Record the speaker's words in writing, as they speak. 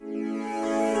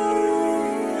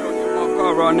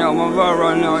vibe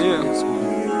right now, yeah.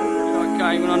 I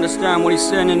can't even understand what he's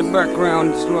saying in the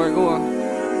background. It's like,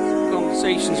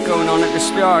 conversations going on at the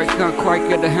start. I can't quite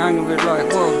get the hang of it,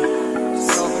 like,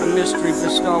 start with a mystery, but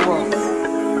start what?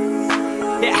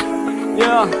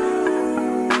 Yeah.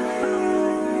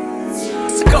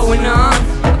 What's going on?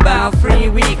 About 3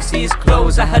 weeks, these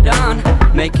clothes I had on,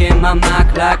 making my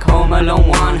mark like Home Alone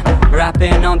 1,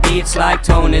 rapping on beats like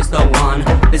Tony's the one.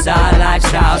 Bizarre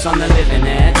lifestyles on the living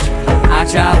edge. I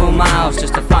travel miles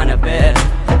just to find a bed,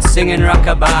 singing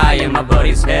rockabye in my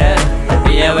buddy's head.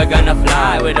 Yeah, we're gonna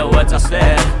fly with the words I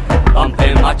said,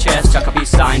 bumping my chest, I could be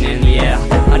signing, yeah.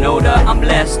 I know that I'm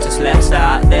blessed, just let's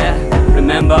start there.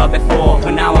 Remember before,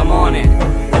 but now I'm on it.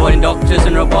 Avoiding doctors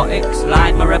and robotics,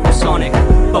 like my rebel sonic.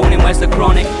 Boning where's the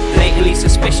chronic, blatantly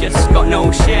suspicious. Got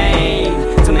no shame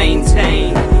to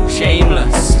maintain,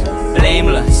 shameless,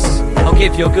 blameless. I'll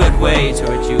give you a good way to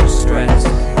reduce stress.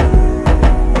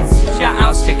 Shout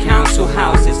outs to council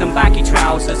houses and baggy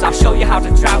trousers. I'll show you how to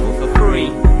travel for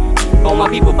free. All my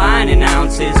people buying in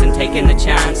ounces and taking the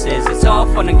chances. It's all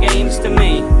fun and games to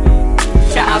me.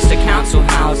 Shout outs to council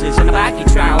houses and baggy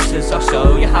trousers. I'll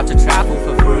show you how to travel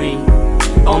for free.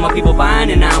 All my people buying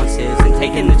in ounces and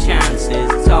taking the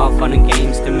chances. It's all fun and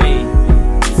games to me.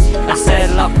 I said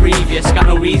a lot previous, got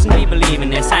no reason to be believing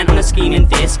this. Hand on a scheming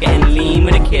disc, getting lean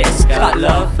with a kiss. Got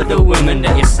love for the women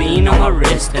that you've seen on my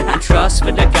wrist, and trust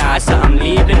for the guys that I'm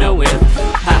leaving her with.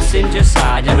 Passenger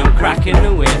side and I'm cracking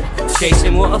the whip,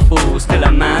 chasing water fools till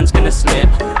a man's gonna slip.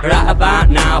 Right about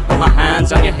now, put my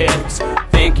hands on your hips.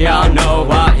 Think y'all know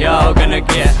what y'all gonna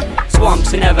get.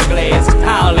 Swamps and Everglades,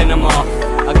 howling them off.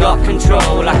 I got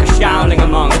control like a Shaolin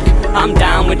monk. I'm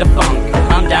down with the funk,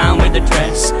 I'm down with the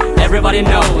dress. Everybody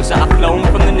knows that I've flown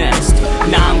from the nest.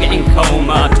 Now I'm getting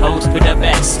comatose with the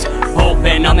best,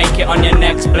 hoping I'll make it on your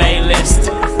next playlist.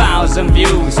 1,000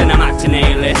 views and I'm acting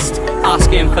A-list,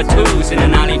 asking for twos in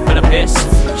an alley full of piss.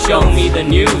 Show me the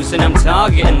news and I'm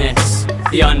targeting this.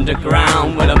 The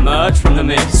underground will emerge from the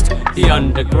mist. The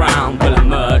underground will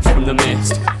emerge from the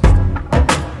mist.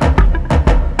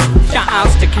 Shout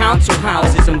outs to council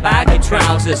houses and baggy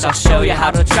trousers. I'll show you how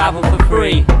to travel for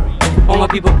free. All my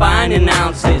people buying in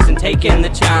ounces and taking the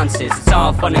chances. It's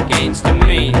all fun and games to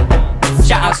me.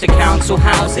 Shout outs to council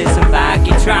houses and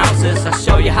baggy trousers. I'll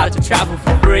show you how to travel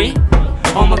for free.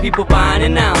 All my people buying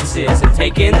in ounces and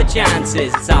taking the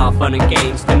chances. It's all fun and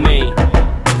games to me.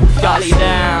 Dolly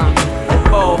down,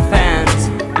 both hands.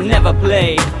 I never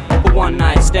played for one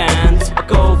night stands. I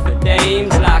go for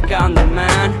dames like I'm the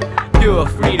man. Pure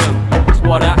freedom is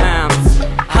what I am.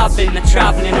 I've been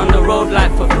traveling on the road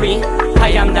like for free. I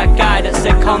am that guy that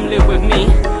said come live with me.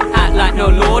 Act like no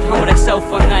lord, humble thyself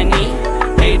on thy knee.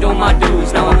 Paid all my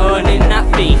dues, now I'm earning that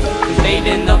fee.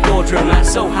 Invading the boardroom like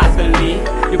so happily.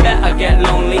 You better get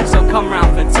lonely, so come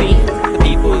round for tea. The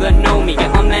people that know me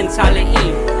get my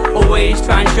mentality. Always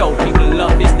try and show people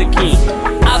love is the key.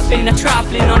 I've been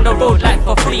traveling on the road like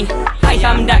for free. I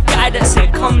am that guy that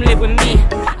said come live with me.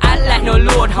 Act like no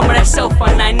lord, humble thyself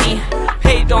on thy knee.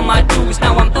 Paid all my dues,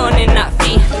 now I'm earning that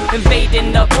fee.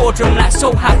 Invading the boardroom like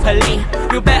so happily.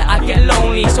 You better get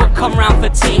lonely, so come round for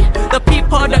tea. The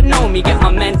people that know me get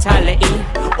my mentality.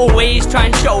 Always try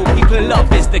and show people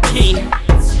love is the key.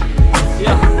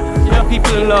 Yeah,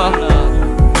 people in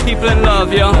love. People in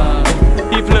love, yeah.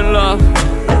 People in love.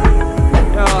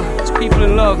 Yeah, it's people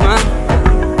in love, man.